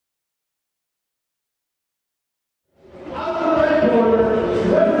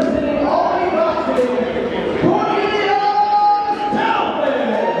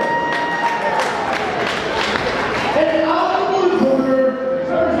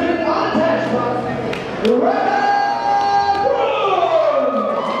Blue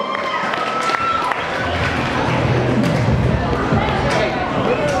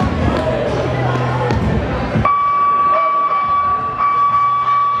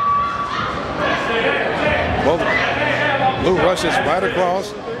rushes right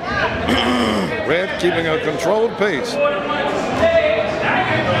across. Red keeping a controlled pace.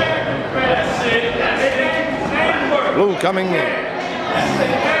 Blue coming in.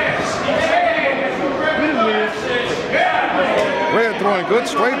 Red throwing good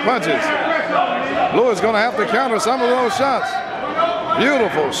straight punches. Blue is going to have to counter some of those shots.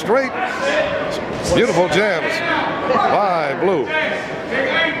 Beautiful, straight, beautiful jabs by Blue.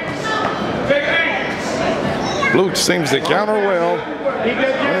 Blue seems to counter well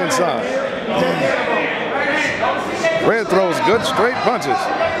on inside. Red throws good straight punches.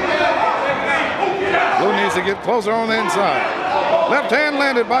 Blue needs to get closer on the inside. Left hand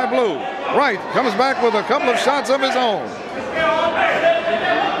landed by Blue. Right comes back with a couple of shots of his own.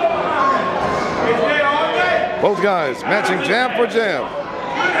 Both guys matching jab for jab.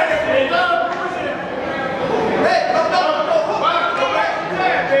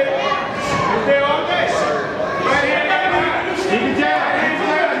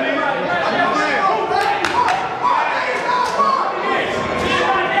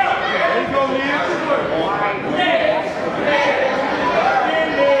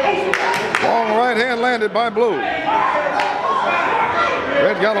 Landed by Blue. Red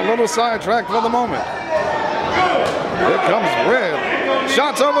got a little sidetracked for the moment. Here comes Red.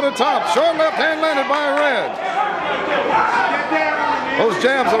 Shots over the top. Short left hand landed by Red. Those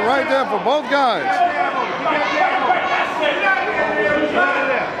jabs are right there for both guys.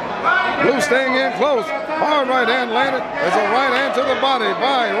 Blue staying in close. Hard right hand landed. There's a right hand to the body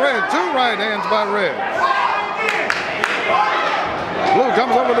by Red. Two right hands by Red. Blue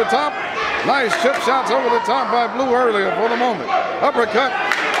comes over the top. Nice chip shots over the top by Blue earlier for the moment. Uppercut,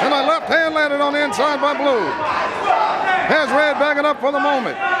 and a left hand landed on the inside by Blue. Has Red backing up for the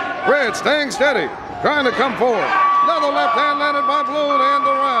moment. Red staying steady, trying to come forward. Another left hand landed by Blue to end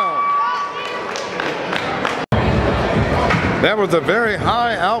the round. That was a very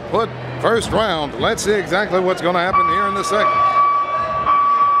high output first round. Let's see exactly what's going to happen here in the second.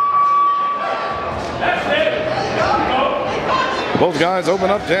 Both guys open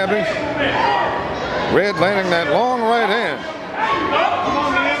up jabbing. Red landing that long right hand.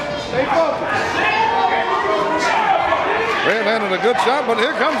 Red landed a good shot, but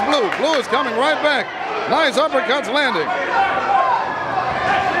here comes Blue. Blue is coming right back. Nice uppercuts landing.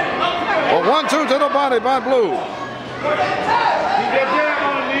 Well, 1-2 to the body by Blue.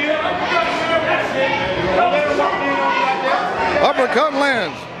 Uppercut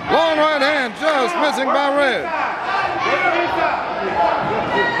lands. Long right hand just missing by Red.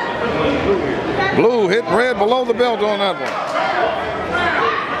 Blue hit Red below the belt on that one.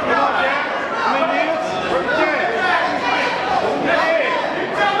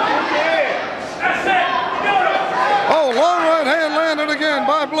 Oh, long right hand landed again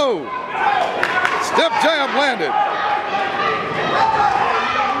by Blue. Stiff jab landed.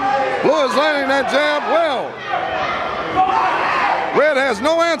 Blue is landing that jab well. Red has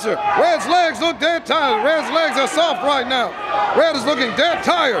no answer. Red's legs look dead tired. Red's legs are soft right now. Red is looking dead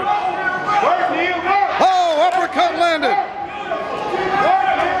tired. Oh, uppercut landed.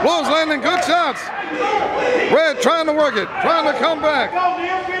 Blue's landing good shots. Red trying to work it, trying to come back.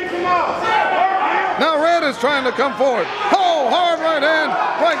 Now Red is trying to come forward. Oh, hard right hand,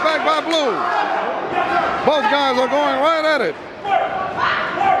 right back by Blue. Both guys are going right at it.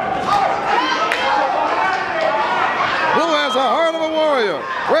 Blue has a heart of a warrior.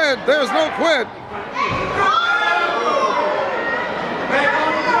 Red, there's no quit.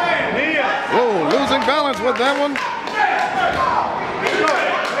 Blue losing balance with that one.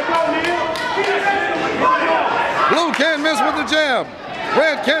 Blue can't miss with the jab.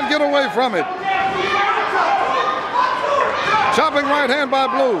 Red can't get away from it. Chopping right hand by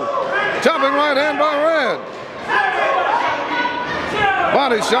Blue. Chopping right hand by Red.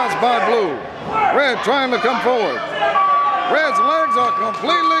 Body shots by Blue. Red trying to come forward. Red's legs are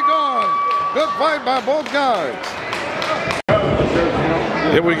completely gone. Good fight by both guys.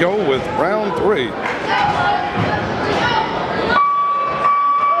 Here we go with round 3.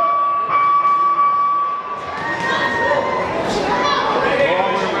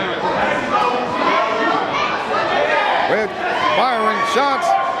 Red firing shots.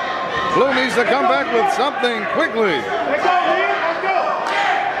 Blue needs to come back with something quickly.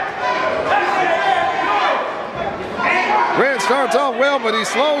 Red starts off well, but he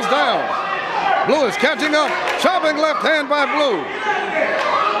slows down. Blue is catching up. Chopping left hand by Blue.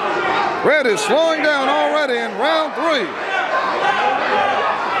 Red is slowing down already in round 3.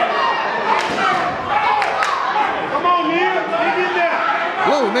 Come on, Neil. Get down.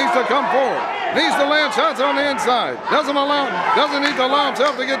 Blue needs to come forward. Needs to land shots on the inside. Doesn't need to allow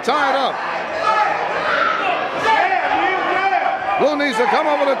himself to get tied up. Blue needs to come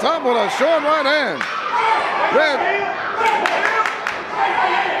over the top with a short right hand. Red.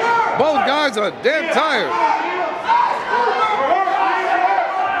 Both guys are dead tired.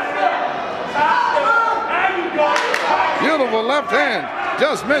 Beautiful left hand,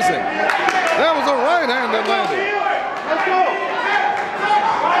 just missing. That was a right hand that landed.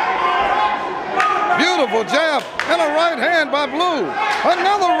 Beautiful jab and a right hand by Blue.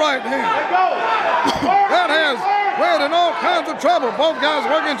 Another right hand. That has Red in all kinds of trouble. Both guys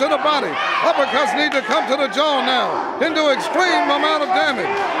working to the body. Uppercuts need to come to the jaw now. Into extreme amount of damage.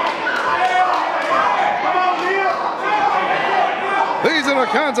 These are the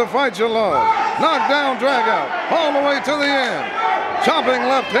kinds of fights you love. Knock down, drag out, all the way to the end. Chopping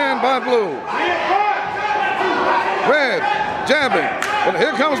left hand by Blue. Red jabbing, but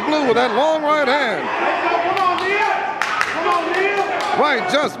here comes Blue with that long right hand. Right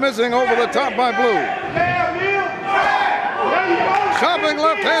just missing over the top by Blue. Chopping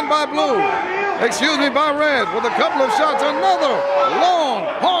left hand by Blue. Excuse me, by Red with a couple of shots. Another long,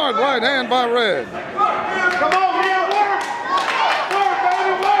 hard right hand by Red.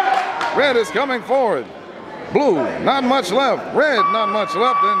 Red is coming forward. Blue, not much left. Red, not much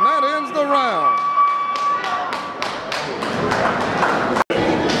left, and that ends the round.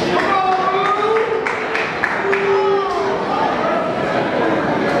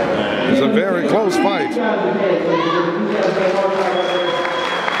 It's a very close fight. Out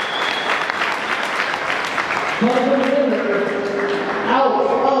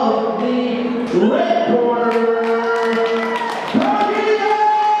of the red corner.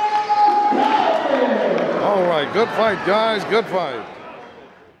 All right, good fight, guys. Good fight.